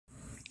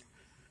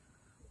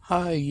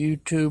Hi,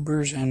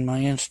 YouTubers and my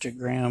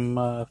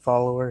Instagram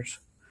followers.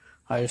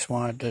 I just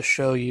wanted to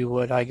show you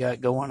what I got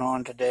going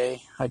on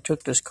today. I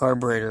took this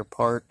carburetor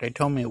apart. They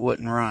told me it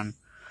wouldn't run.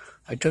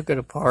 I took it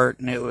apart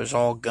and it was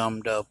all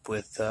gummed up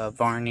with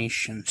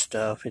varnish and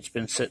stuff. It's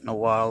been sitting a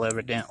while,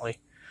 evidently.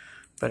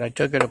 But I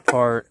took it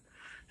apart,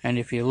 and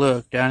if you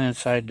look down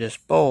inside this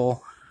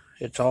bowl,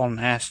 it's all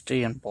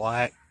nasty and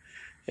black.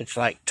 It's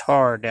like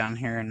tar down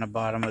here in the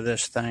bottom of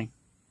this thing.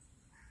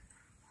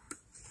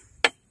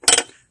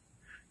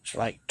 It's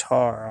like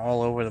tar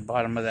all over the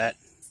bottom of that.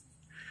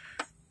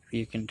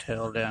 You can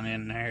tell down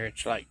in there,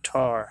 it's like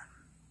tar.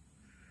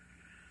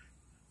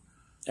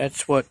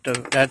 That's what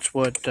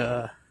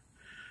the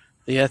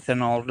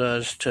ethanol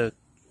does to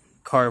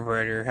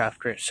carburetor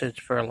after it sits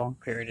for a long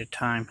period of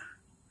time.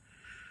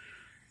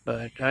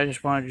 But I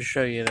just wanted to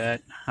show you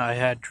that I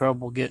had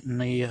trouble getting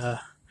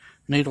the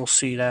needle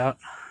seat out.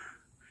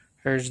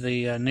 Here's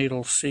the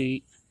needle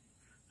seat.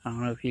 I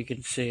don't know if you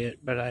can see it,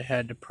 but I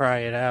had to pry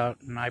it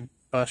out and I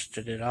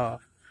busted it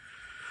off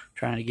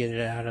trying to get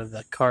it out of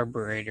the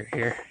carburetor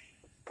here.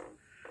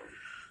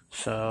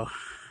 So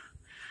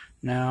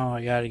now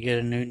I got to get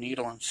a new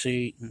needle and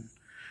seat, and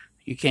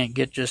you can't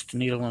get just a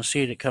needle and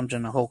seat. It comes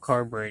in a whole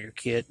carburetor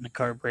kit, and the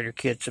carburetor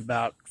kit's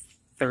about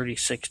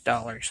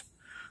 $36.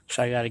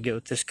 So I got to get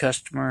with this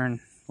customer and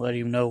let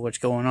him know what's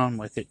going on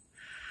with it.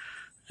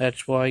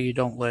 That's why you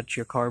don't let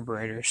your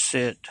carburetor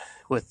sit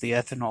with the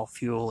ethanol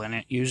fuel in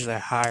it. Use the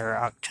higher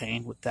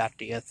octane without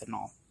the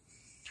ethanol.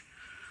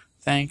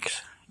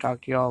 Thanks.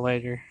 Talk to y'all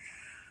later.